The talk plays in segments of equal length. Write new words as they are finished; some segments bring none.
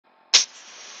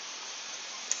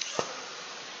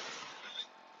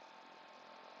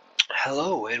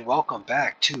Hello and welcome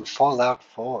back to Fallout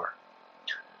 4.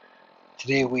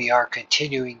 Today we are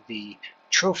continuing the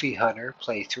Trophy Hunter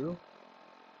playthrough.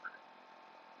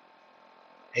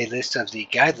 A list of the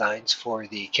guidelines for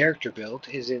the character build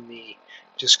is in the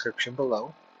description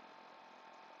below.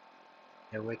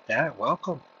 And with that,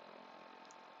 welcome.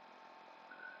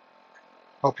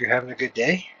 Hope you're having a good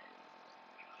day.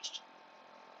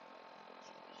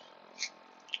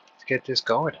 Let's get this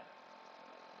going.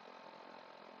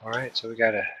 Alright, so we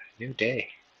got a new day.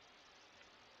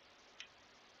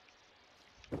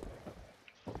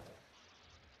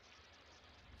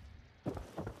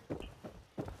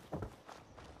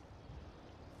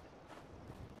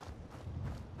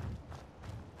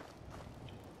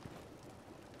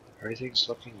 Everything's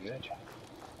looking good.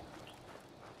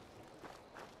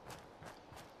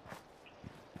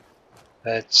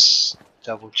 Let's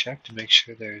double check to make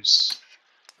sure there's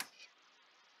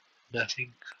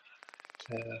nothing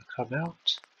to come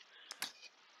out.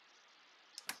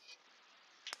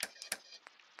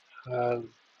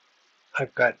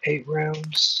 I've got 8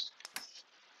 rounds.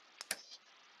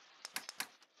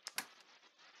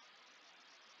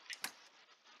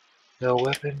 No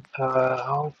weapon.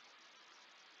 I'll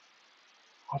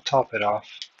top it off.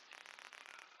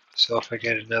 So if I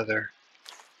get another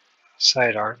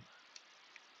sidearm.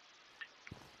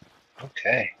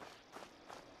 Okay.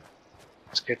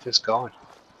 Let's get this going.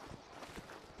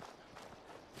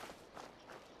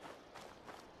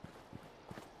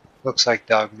 Looks like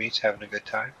Dog Meat's having a good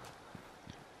time.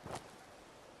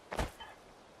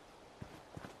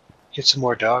 Get some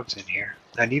more dogs in here.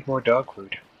 I need more dog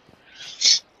food.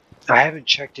 I haven't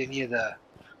checked any of the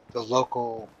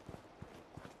local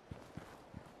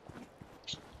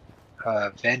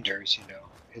vendors,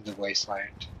 in the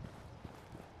wasteland.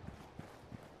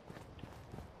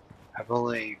 I've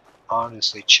only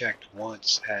honestly checked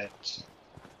once at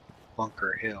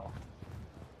Bunker Hill.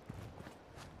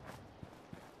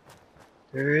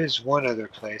 There is one other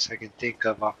place I can think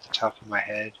of off the top of my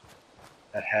head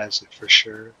that has it for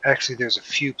sure. Actually, there's a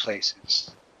few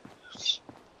places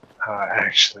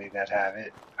actually that have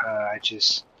it. I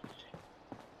just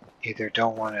either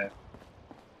don't want to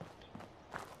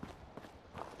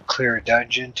clear a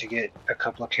dungeon to get a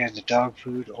couple of cans of dog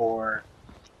food, or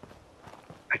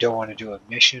I don't want to do a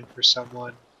mission for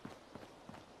someone,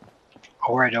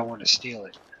 or I don't want to steal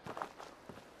it.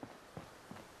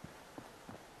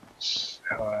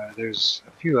 There's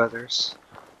a few others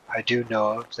I do know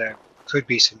of that could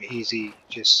be some easy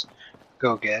just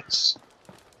go-gets,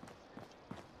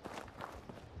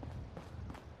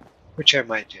 which I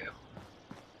might do.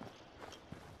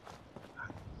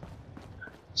 I'm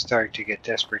starting to get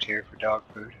desperate here for dog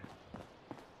food.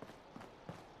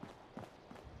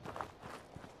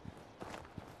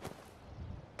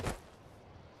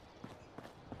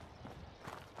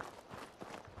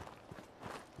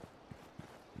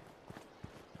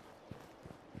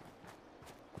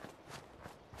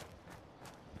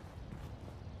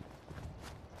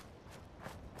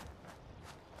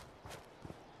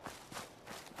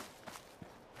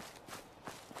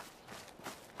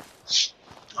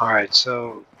 Alright,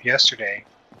 so yesterday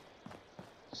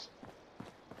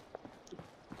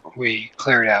we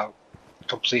cleared out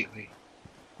completely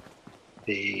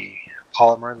the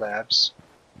polymer labs,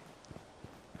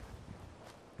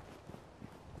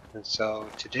 and so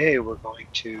today we're going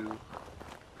to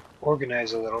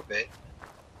organize a little bit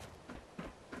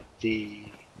the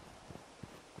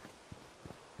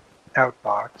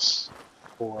outbox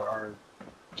for our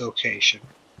location.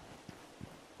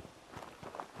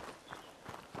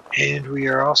 And we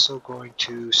are also going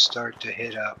to start to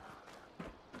hit up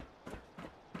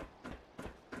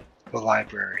the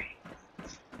library.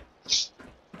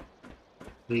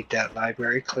 Need that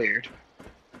library cleared.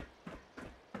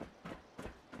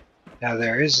 Now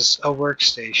there is a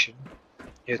workstation.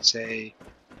 It's a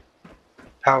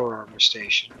power armor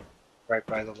station right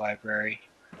by the library.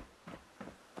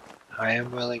 I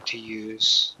am willing to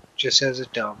use just as a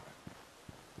dump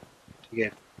to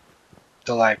get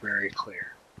the library clear.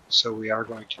 So we are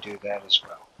going to do that as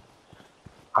well.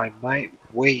 I might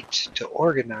wait to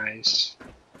organize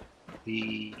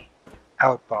the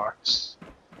outbox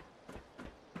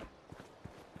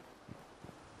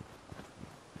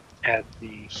at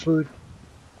the food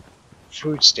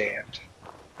stand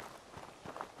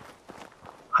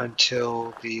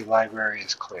until the library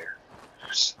is clear.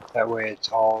 That way it's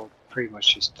all pretty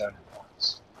much just done at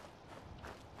once.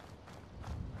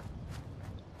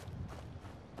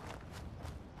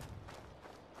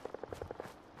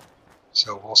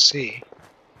 So we'll see.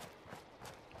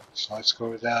 So let's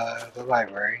go to the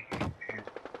library. And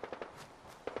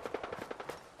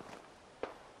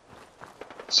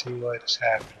See what's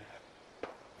happening.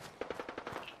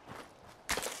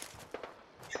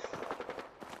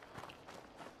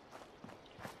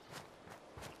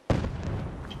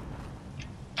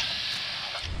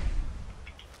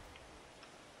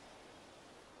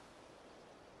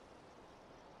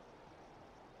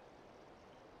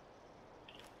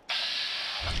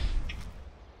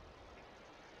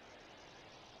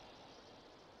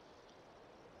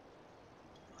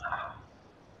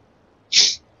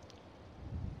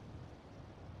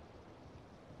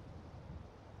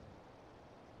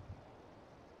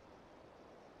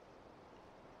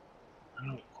 I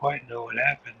don't quite know what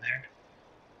happened there.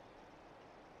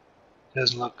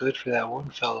 Doesn't look good for that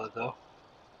one fella though.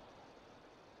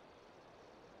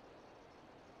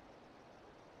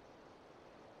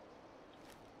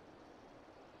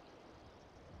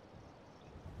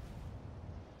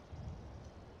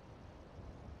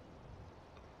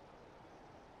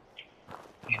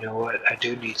 You know what? I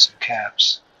do need some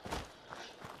caps.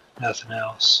 Nothing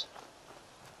else.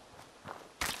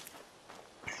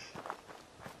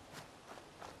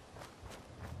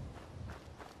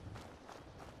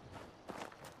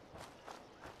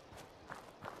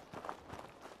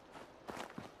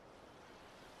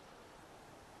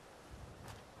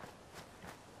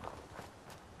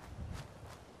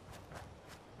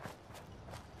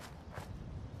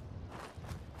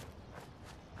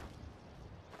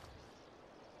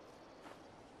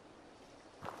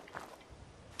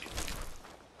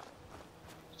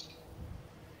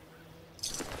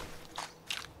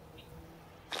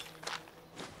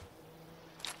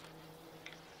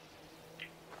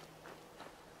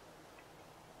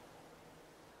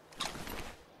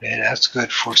 Yeah, that's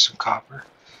good for some copper.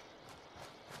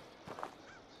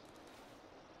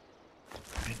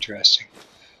 Interesting.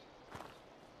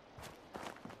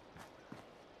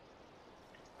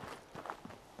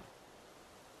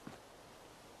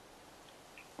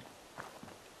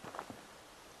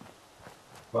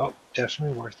 Well,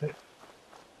 definitely worth it.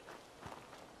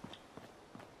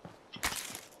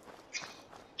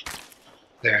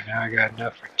 There, now I got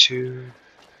enough for two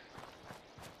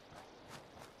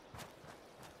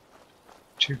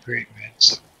great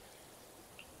mints.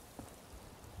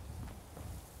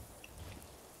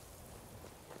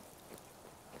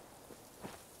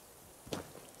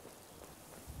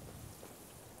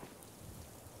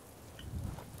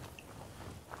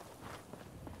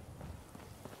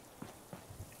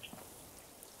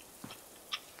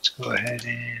 Let's go ahead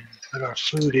and put our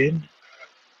food in.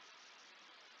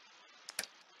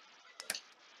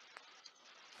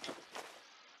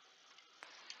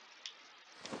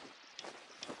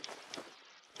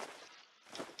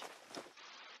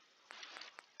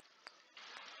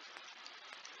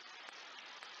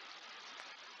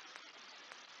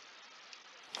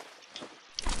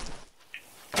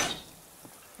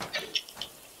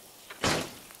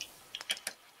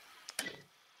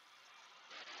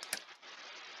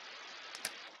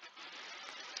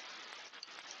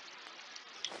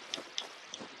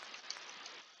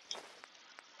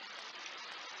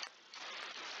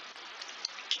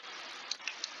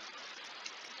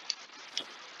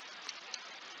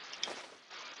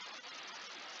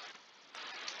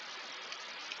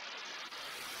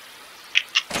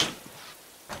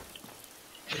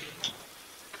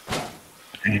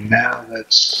 And now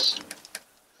let's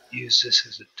use this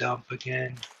as a dump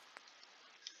again.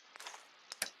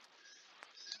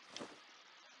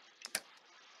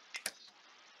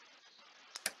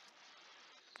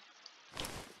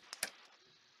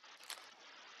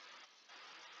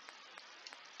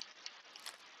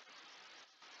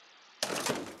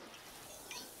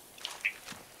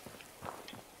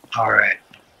 All right.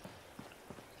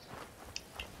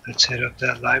 Let's hit up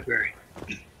that library.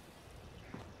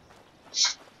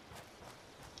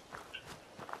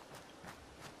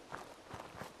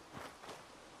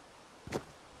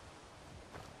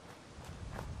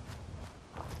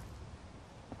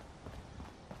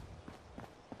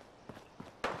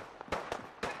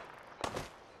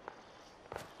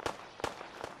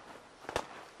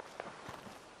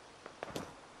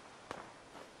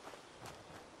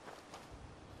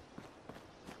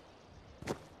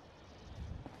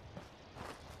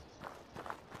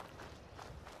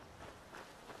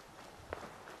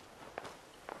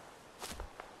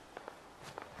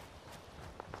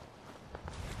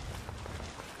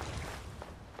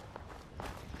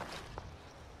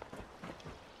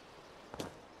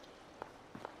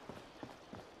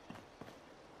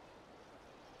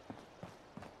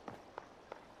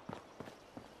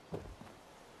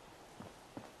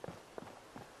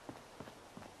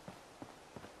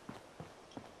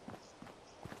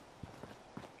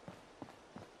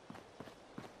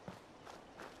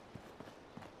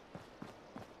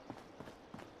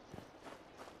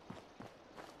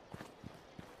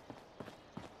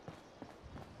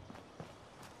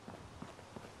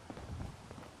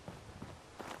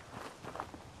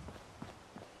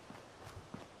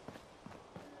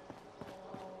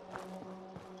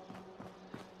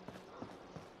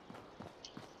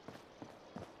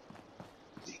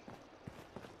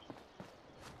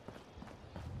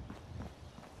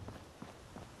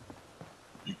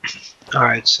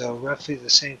 Alright, so roughly the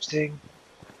same thing.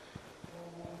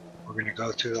 We're going to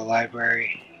go through the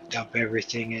library, dump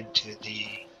everything into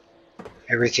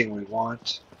everything we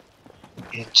want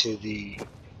into the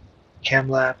chem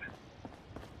lab,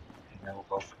 and then we'll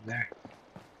go from there.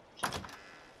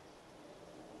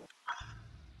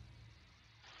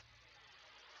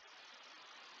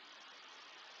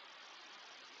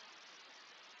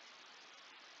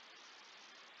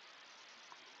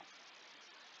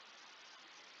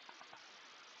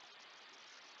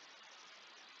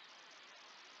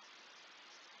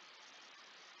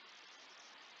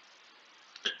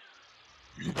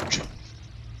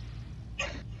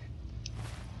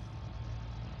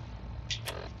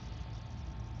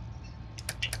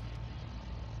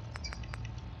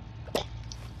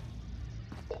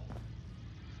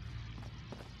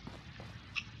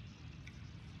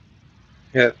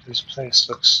 Yep, this place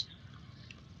looks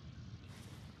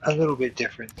a little bit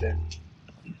different than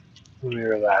when we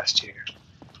were last here.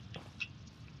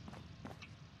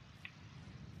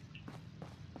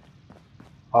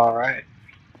 Alright,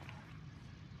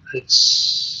 I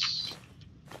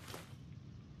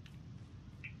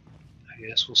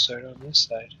guess we'll start on this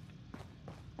side.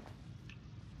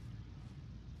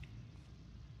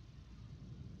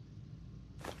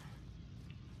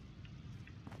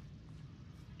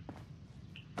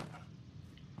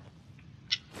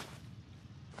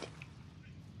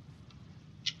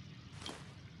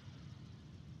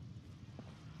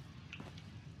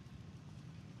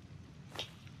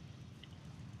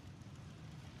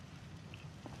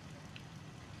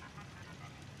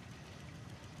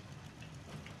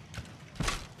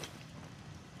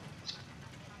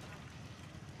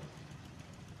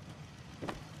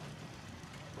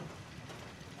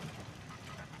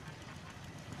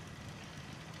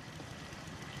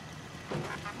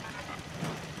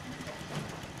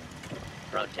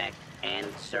 Protect and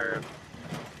serve.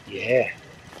 Yeah.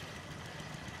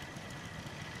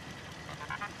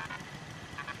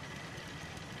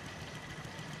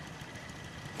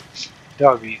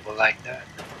 Dog meat will like that.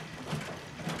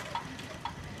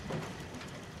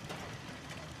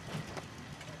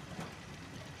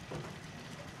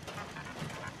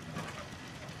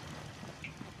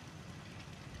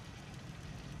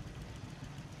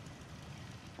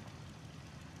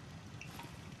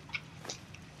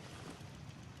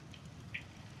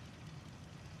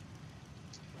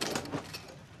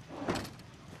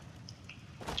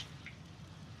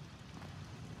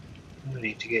 No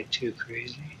need to get too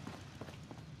crazy.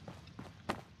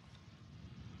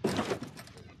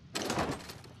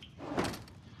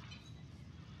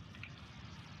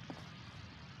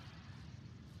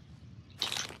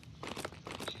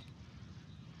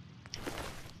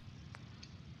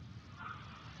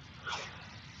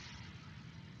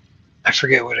 I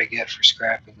forget what I get for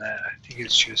scrapping that. I think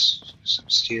it's just some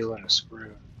steel and a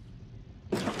screw.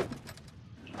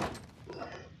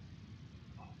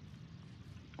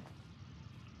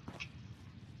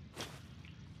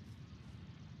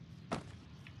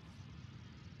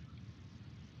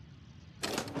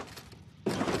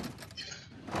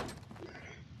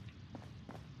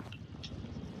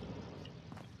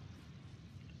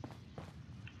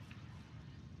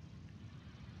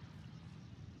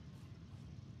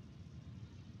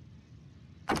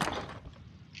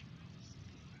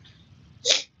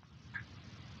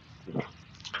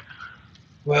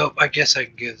 Well, I guess I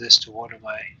can give this to one of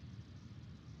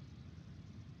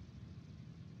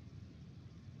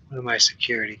my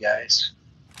security guys.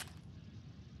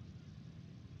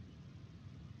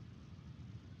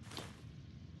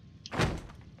 I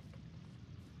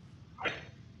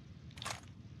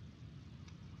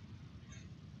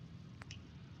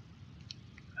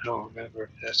don't remember if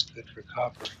that's good for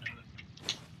copper or not.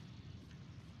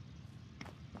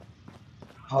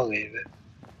 I'll leave it.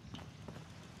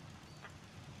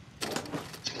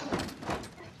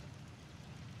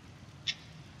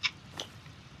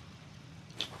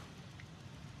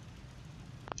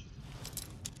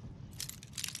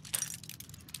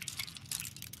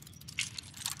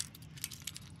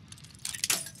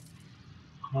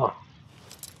 Oh,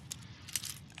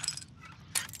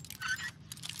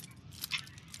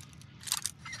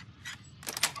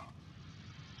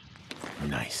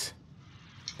 Nice.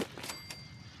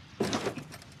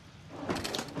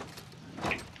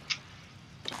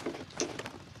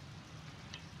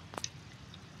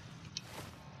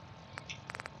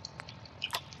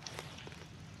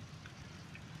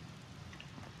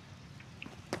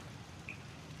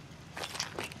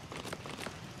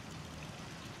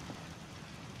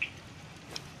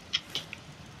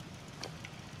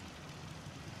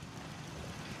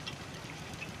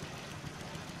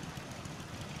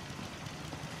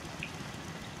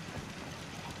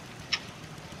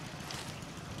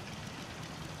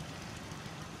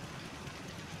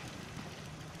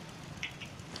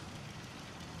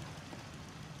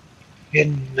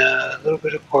 Getting a little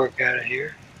bit of pork out of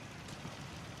here.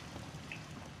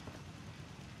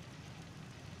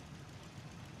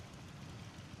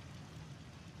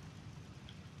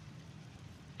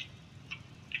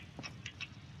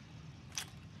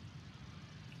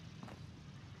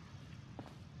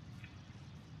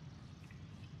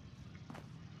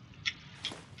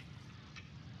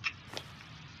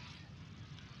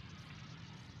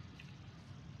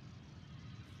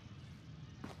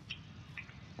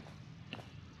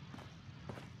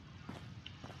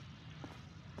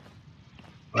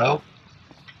 Well,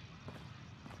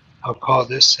 I'll call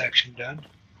this section done.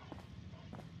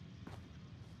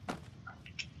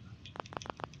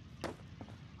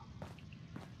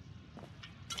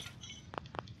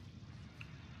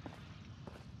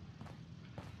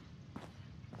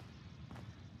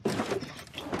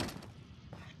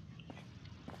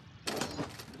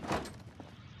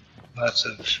 Lots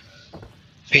of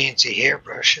fancy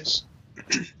hairbrushes.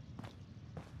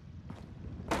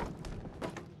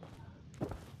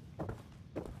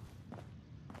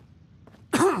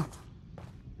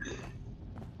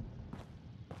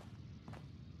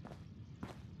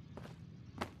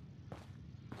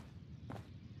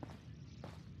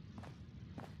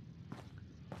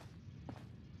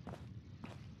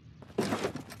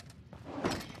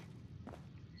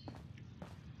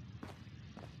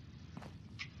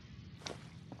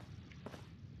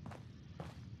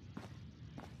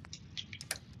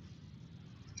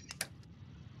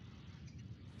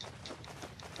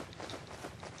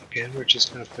 Again, we're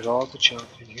just going to put all the junk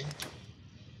in here,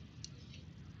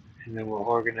 and then we'll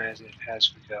organize it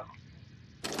as we go.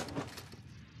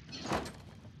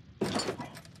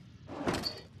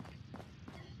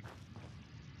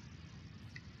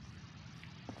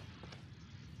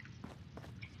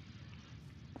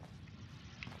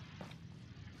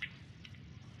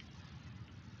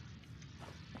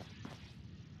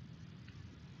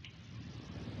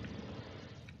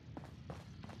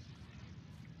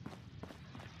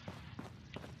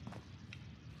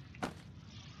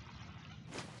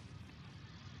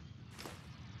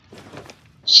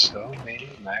 So many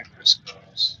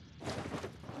microscopes.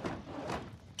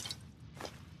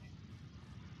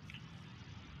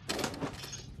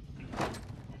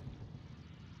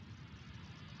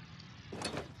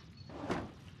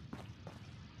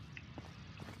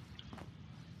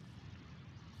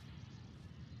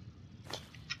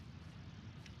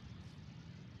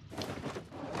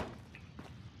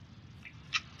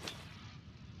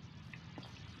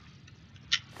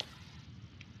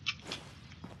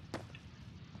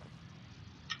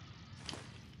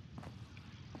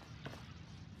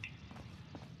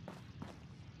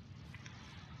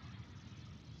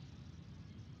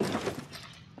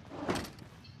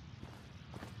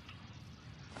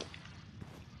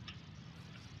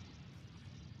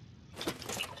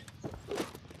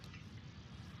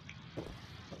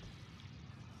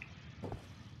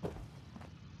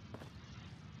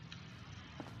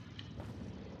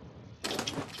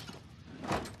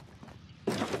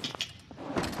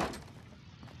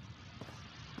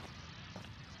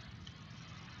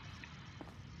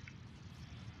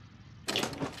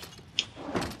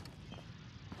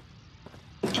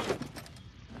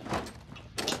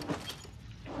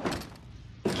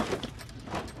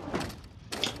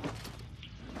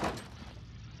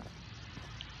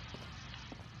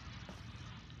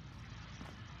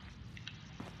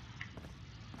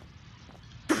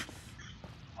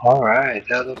 Alright,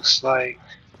 that looks like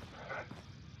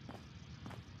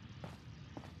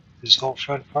this whole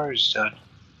front part is done.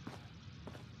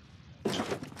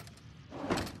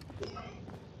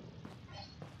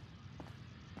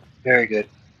 Very good.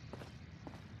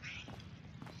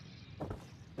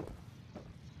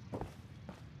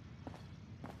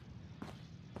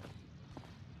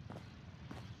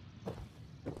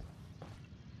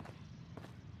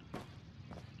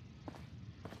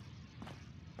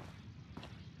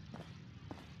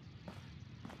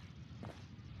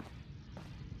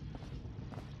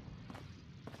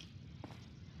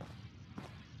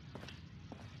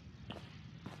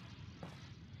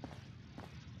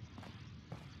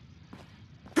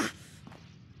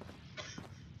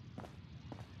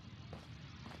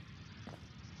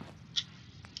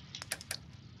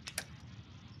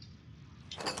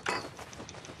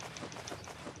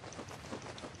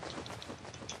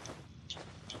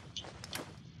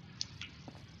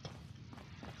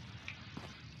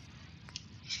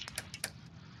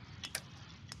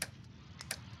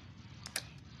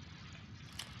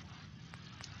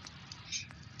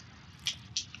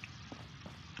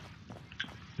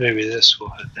 Maybe this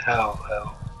will help.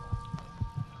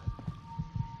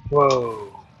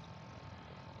 Whoa.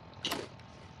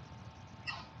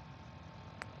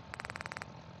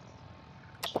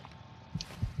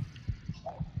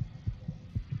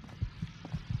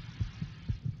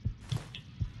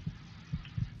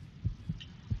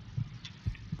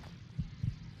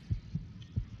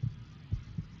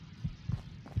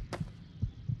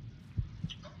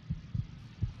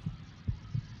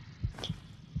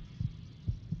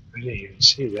 didn't even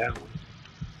see that one.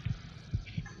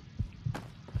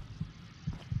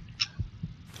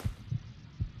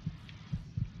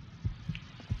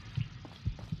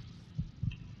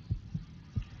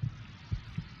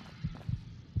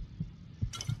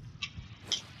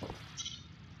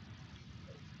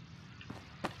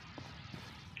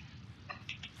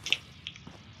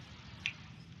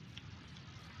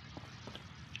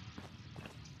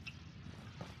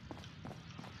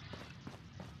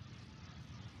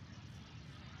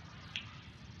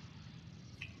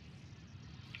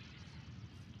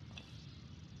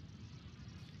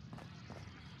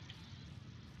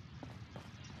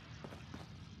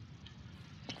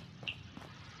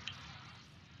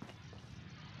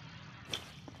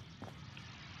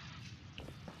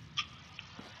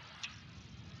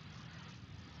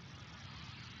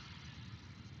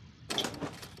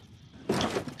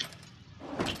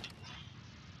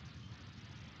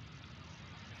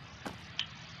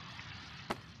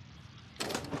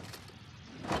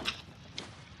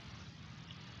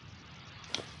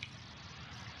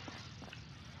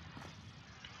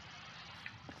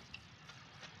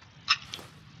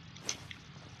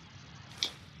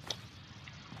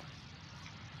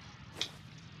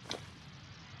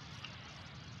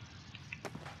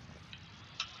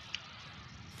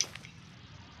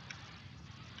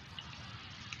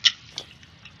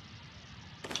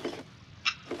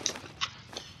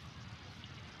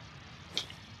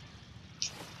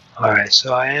 Alright,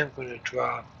 so I am going to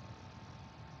drop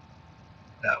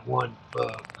that one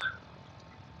book.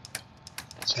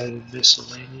 Is that a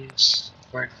miscellaneous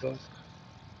art book?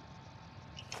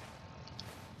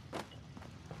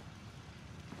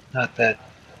 Not that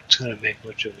it's going to make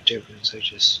much of a difference,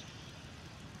 it's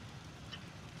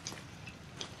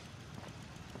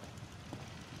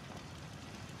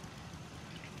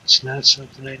not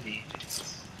something I need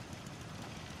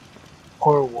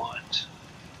or want.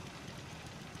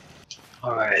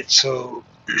 Alright, so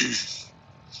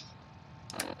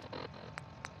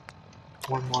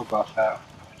one more buff out.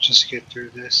 Just get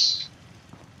through this.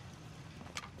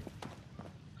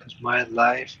 Because my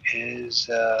life is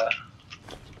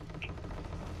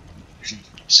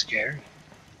scary.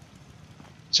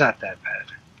 It's not that bad.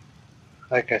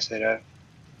 Like I said,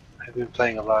 I've been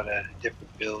playing a lot of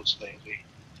different builds lately.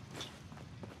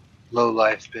 Low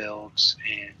life builds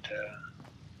and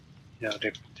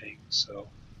different things. So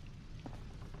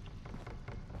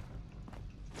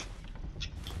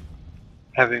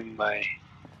having my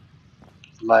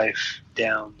life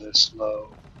down this low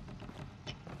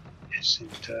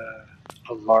isn't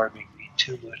alarming me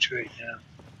too much right now.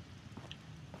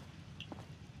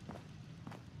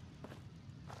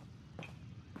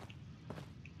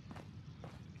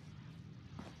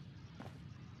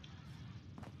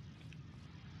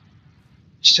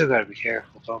 You still gotta be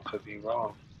careful, don't put me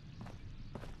wrong.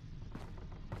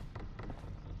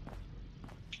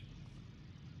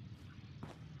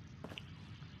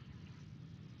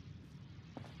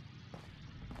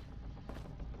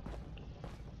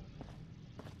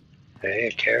 Hey,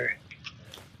 a carrot.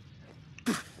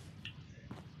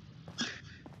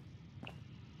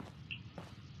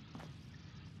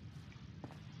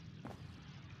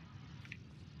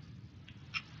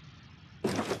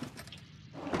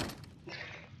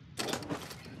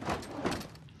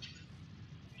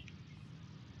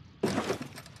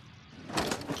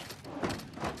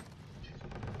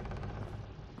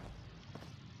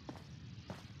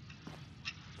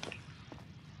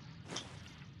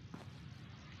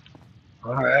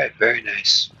 Alright, very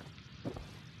nice.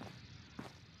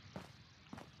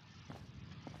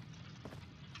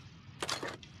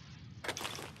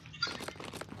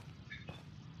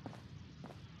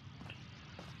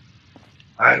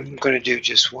 I'm going to do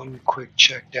just one quick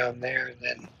check down there and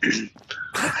then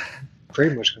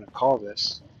pretty much going to call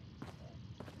this.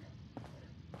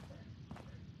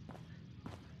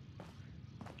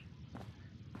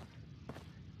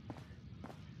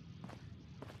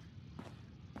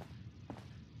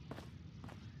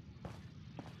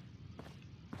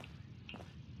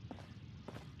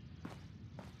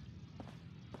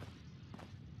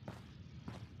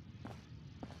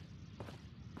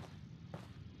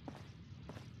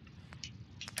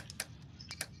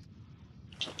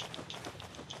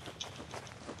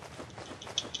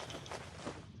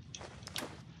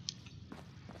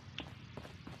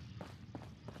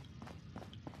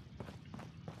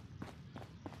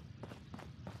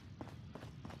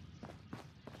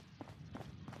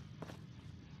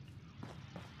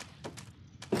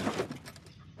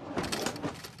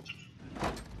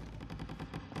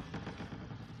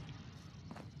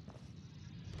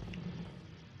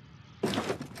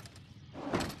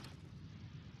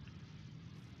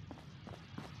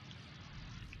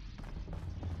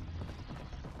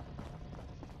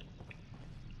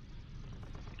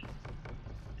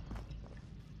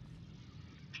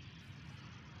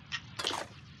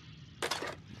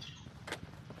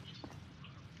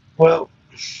 Well,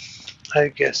 I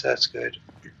guess that's good.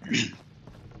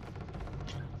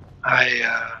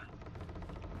 I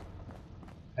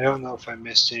don't know if I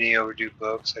missed any overdue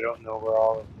books. I don't know where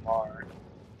all of them are.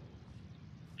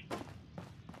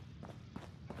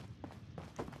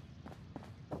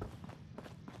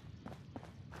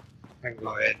 I can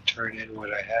go ahead and turn in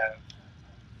what I have.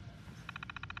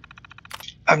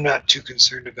 I'm not too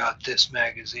concerned about this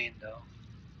magazine though.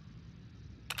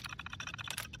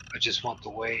 I just want the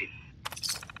weight.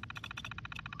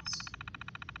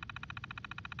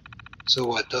 So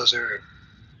what, those are,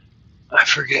 I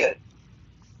forget,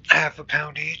 half a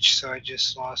pound each, so I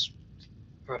just lost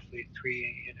roughly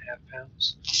 3.5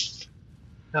 pounds.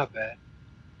 Not bad.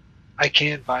 I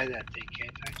can buy that thing,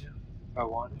 can't I now? If I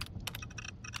want it?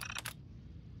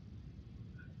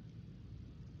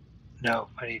 No,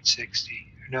 I need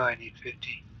 60. No, I need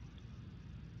 50.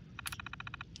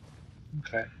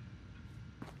 Okay.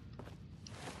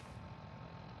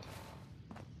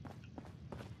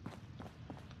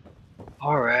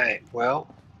 Alright,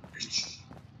 well.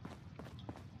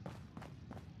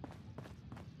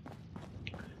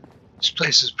 This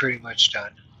place is pretty much done.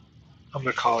 I'm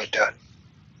gonna call it done.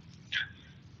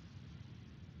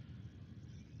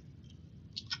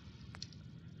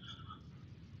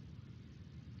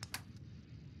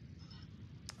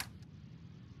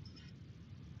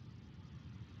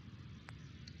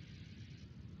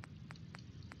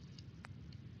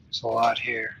 There's a lot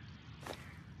here.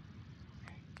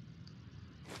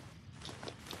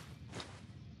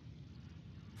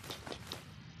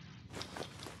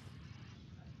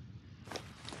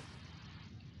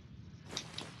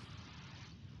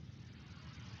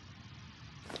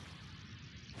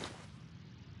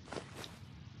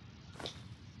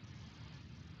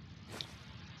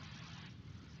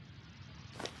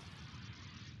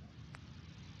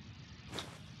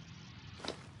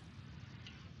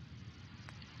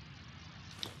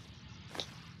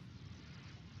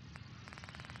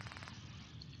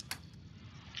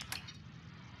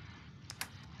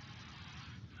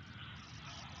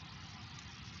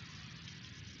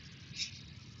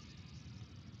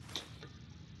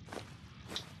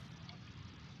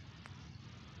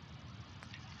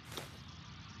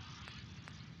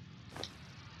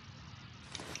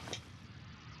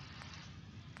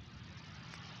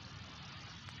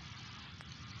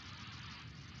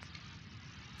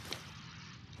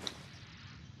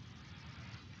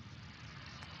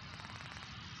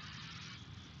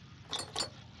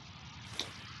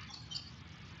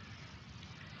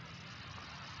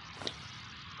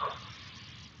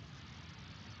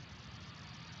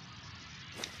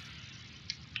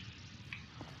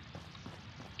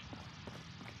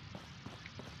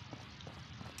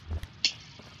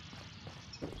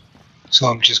 So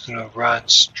I'm just gonna run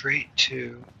straight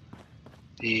to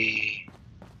the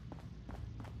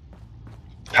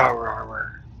power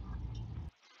armor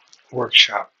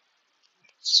workshop.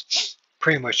 It's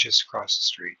pretty much just across the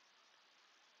street.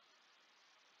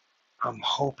 I'm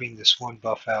hoping this one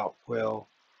buff out will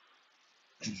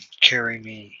carry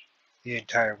me the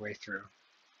entire way through.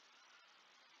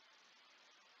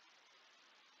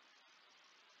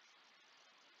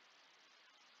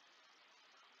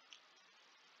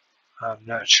 I'm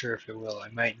not sure if it will. I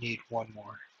might need one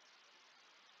more.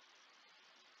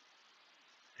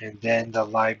 And then the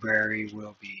library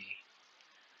will be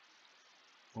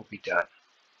done.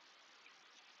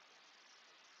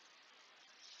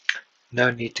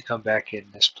 No need to come back in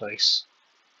this place.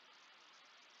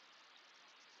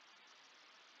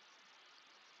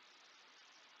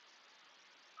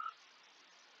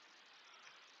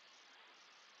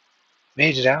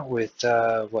 Made it out with,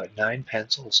 what, 9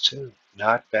 pencils too.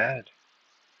 Not bad.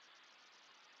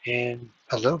 And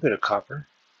a little bit of copper.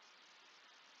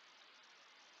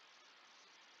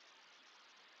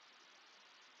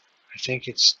 I think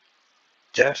it's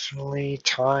definitely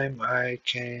time I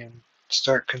can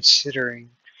start considering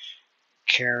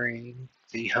carrying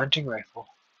the hunting rifle.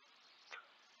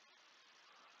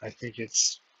 I think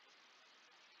it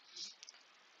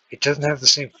doesn't have the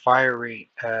same fire rate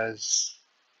as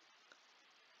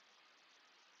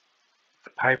the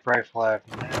pipe rifle I have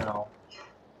now,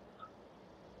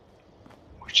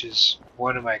 which is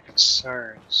one of my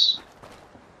concerns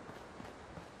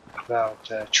about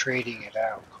trading it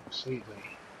out completely.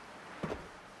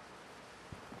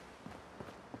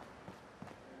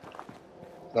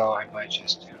 Though I might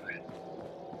just do it,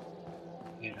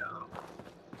 you know.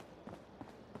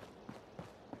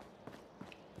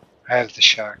 I have the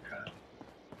shotgun.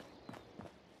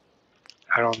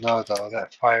 I don't know though,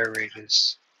 that fire rate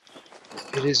is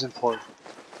important.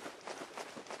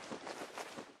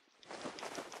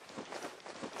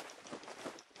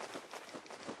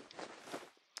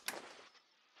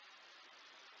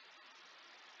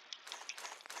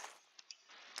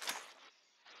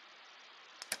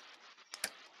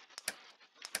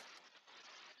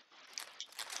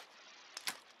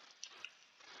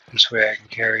 This way I can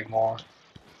carry more.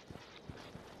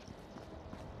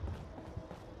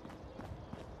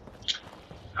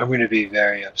 I'm going to be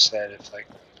very upset if like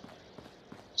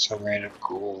some random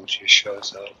ghoul just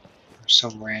shows up or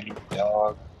some random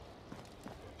dog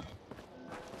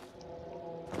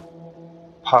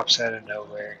pops out of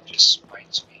nowhere and just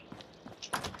smites me.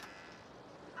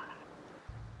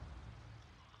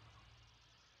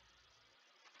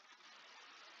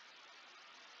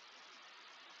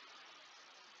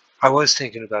 I was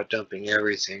thinking about dumping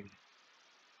everything,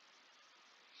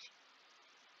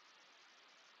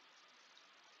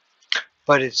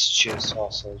 but it's just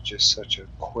also just such a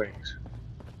quick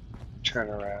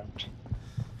turnaround.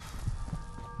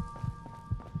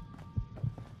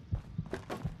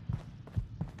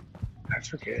 I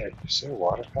forget, is there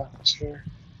water fountains here?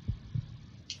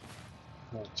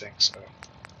 I don't think so.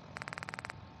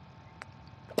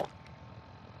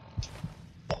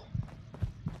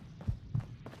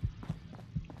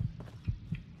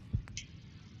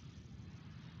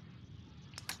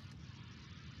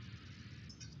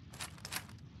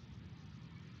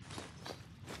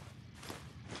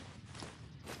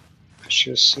 Let's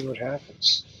just see what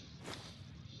happens.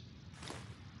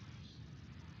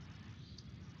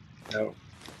 Nope.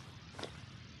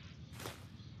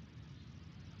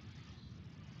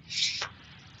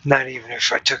 Not even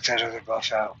if I took that other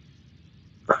buff out.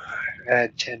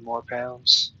 Add 10 more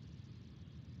pounds.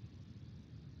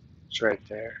 It's right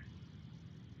there.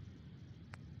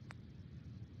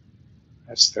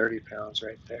 That's 30 pounds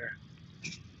right there.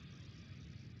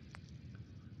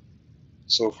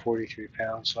 So 43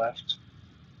 pounds left.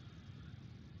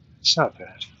 It's not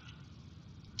bad.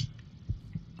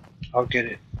 I'll get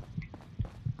it.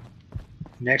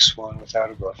 Next one without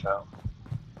a buff out.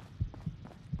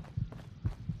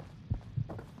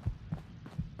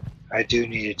 I do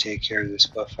need to take care of this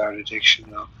buff out addiction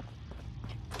though.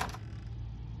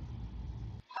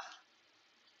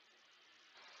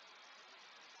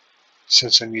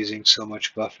 Since I'm using so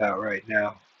much buff out right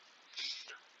now,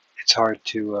 it's hard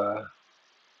to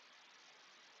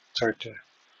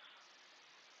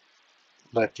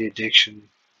let the addiction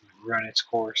run its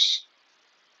course.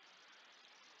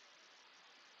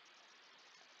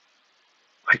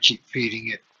 I keep feeding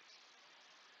it.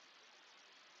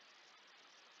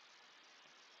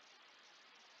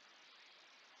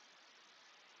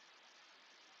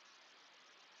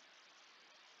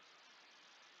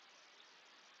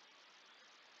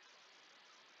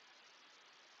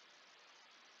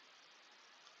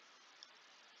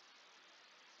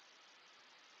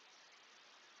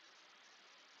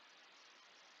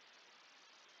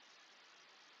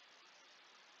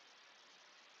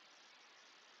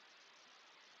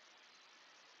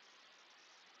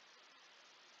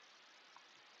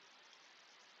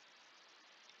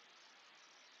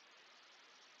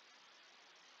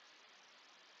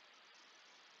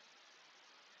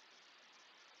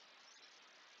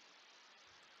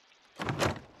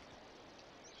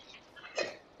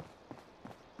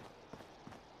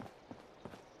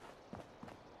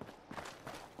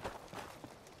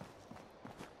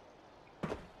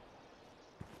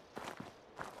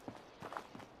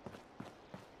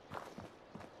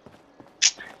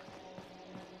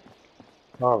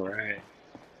 Alright.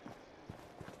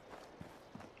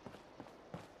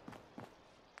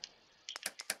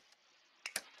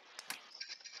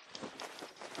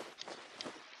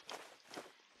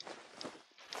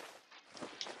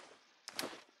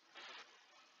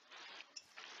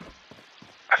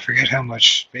 I forget how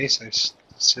much space I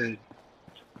said.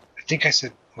 I think I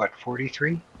said, what,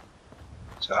 43?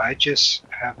 So I just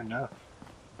have enough.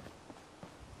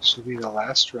 This will be the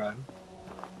last run.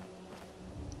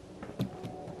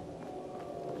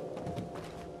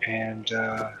 And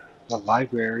the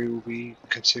library will be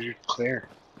considered clear.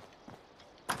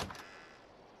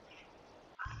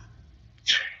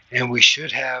 And we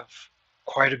should have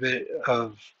quite a bit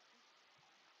of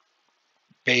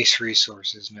base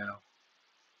resources now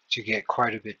to get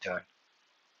quite a bit done.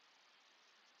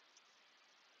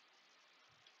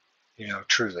 You know,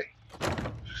 truly.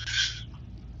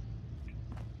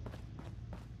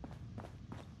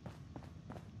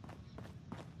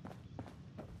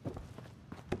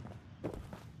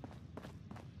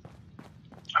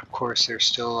 Of course, there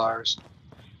still are,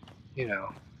 you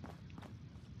know,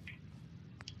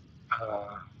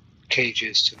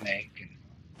 cages to make. And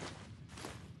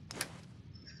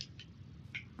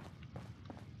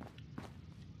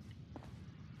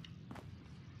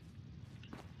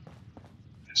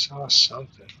I saw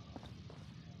something.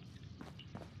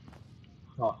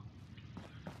 Huh.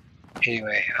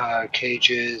 Anyway,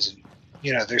 cages, and,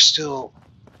 you know, there's still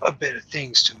a bit of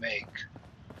things to make.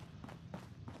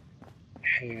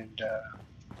 and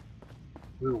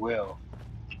we will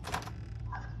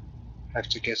have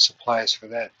to get supplies for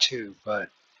that too, but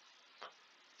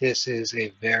this is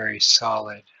a very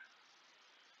solid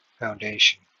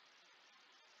foundation.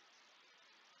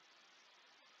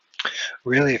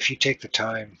 Really, if you take the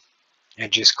time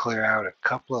and just clear out a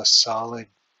couple of solid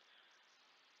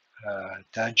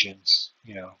dungeons,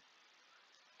 you know,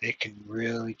 they can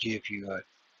really give you a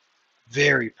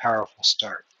very powerful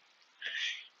start.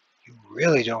 You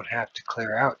really don't have to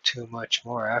clear out too much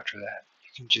more after that.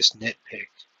 You can just nitpick.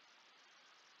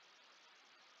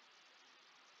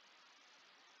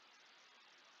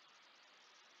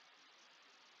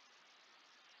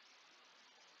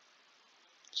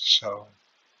 So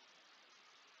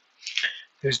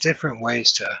there's different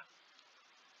ways to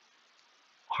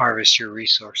harvest your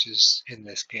resources in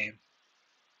this game.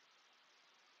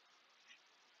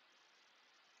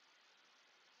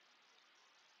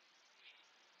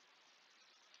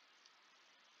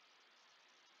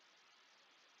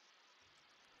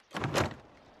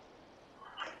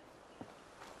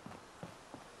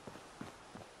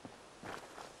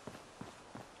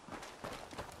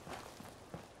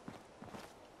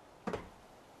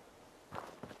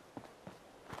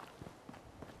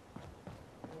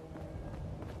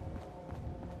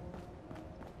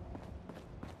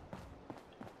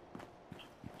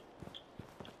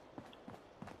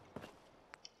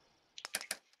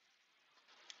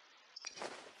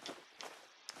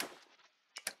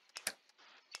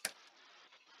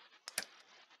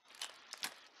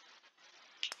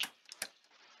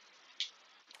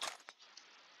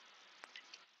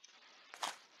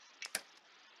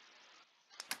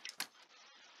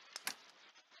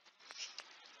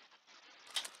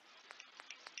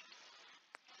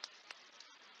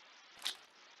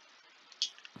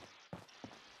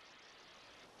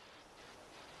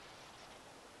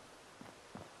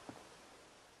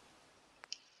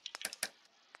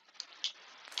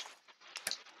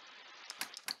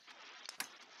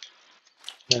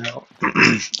 Now,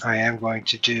 I am going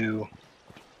to do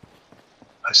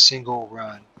a single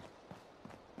run.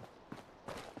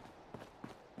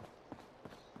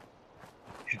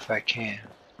 If I can.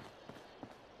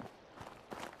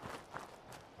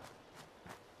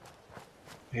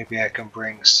 Maybe I can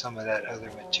bring some of that other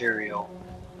material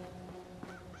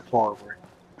forward.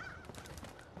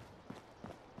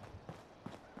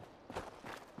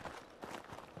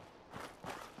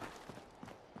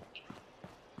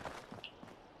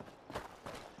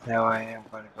 Now I am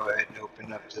going to go ahead and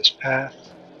open up this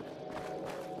path.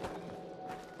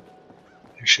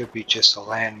 There should be just a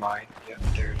landmine. Yep,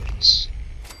 there it is.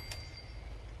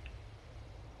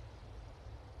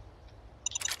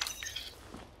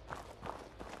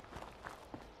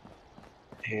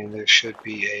 And there should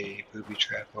be a booby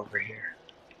trap over here.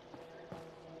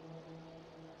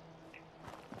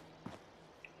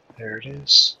 There it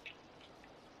is.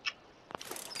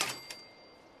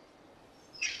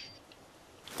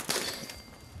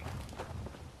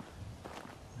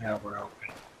 Now we're open.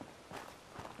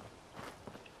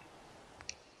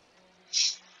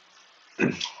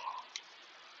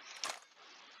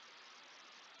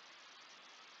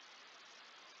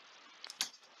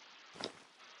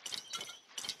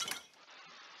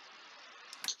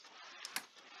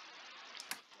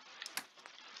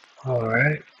 All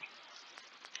right.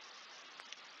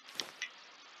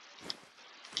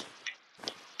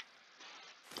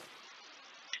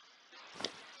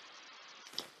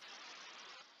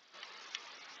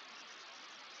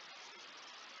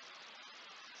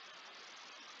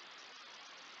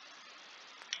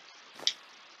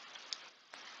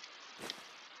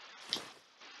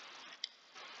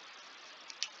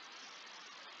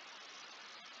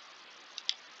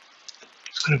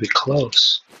 It's going to be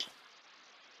close.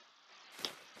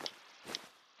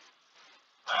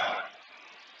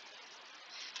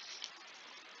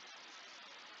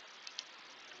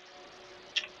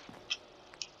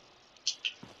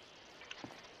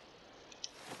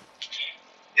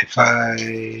 If I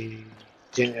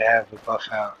didn't have a buff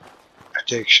out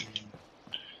addiction,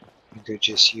 I could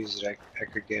just use it. I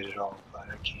could get it all, but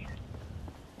I can't.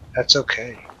 That's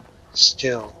okay.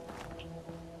 Still,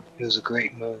 it was a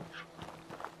great move.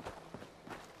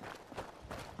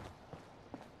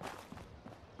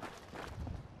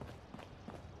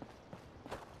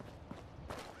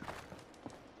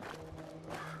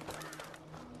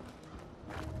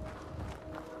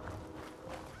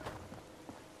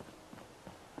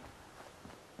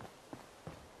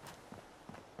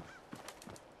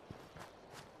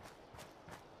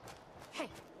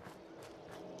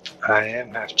 I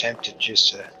am half tempted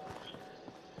just to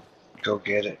go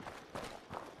get it.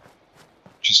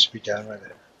 Just to be done with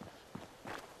it.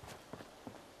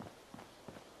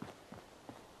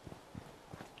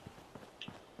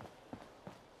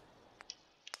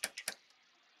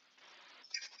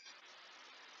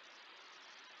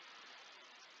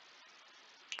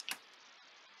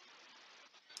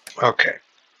 Okay.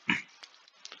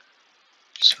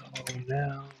 So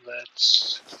now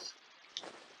let's...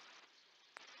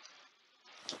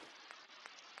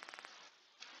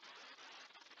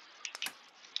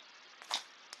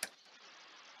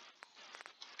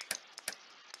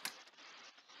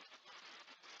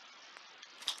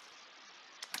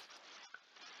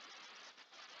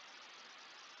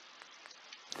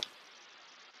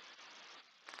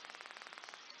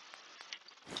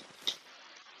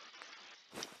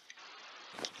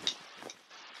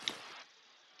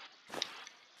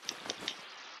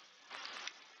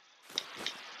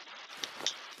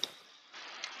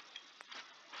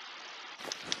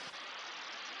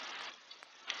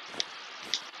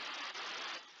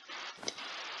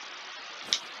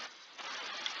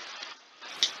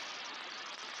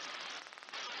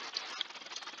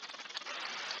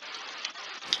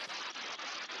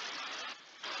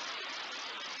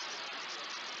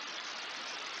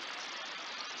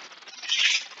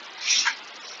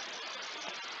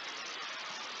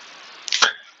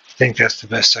 I think that's the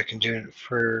best I can do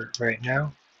for right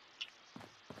now.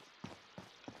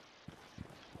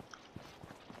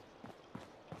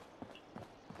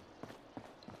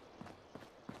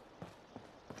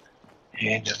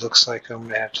 And it looks like I'm going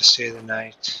to have to stay the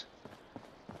night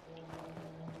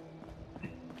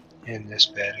in this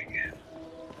bed again.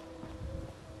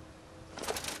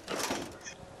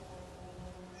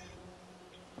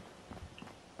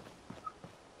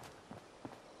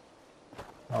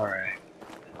 Alright.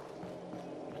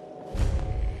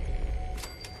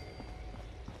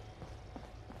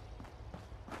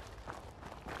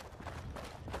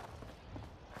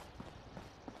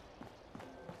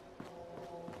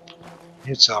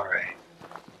 It's alright.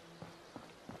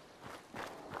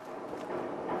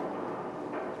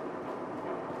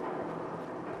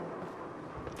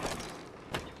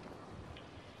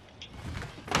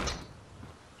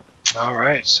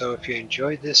 Alright, so if you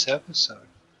enjoyed this episode,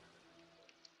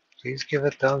 please give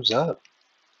a thumbs up.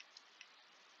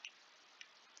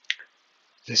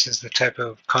 If this is the type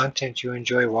of content you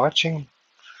enjoy watching,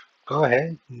 go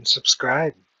ahead and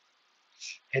subscribe.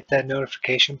 Hit that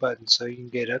notification button so you can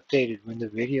get updated when the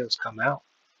videos come out.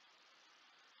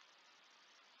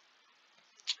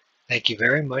 Thank you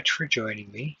very much for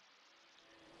joining me,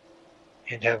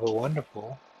 and have a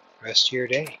wonderful rest of your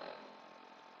day.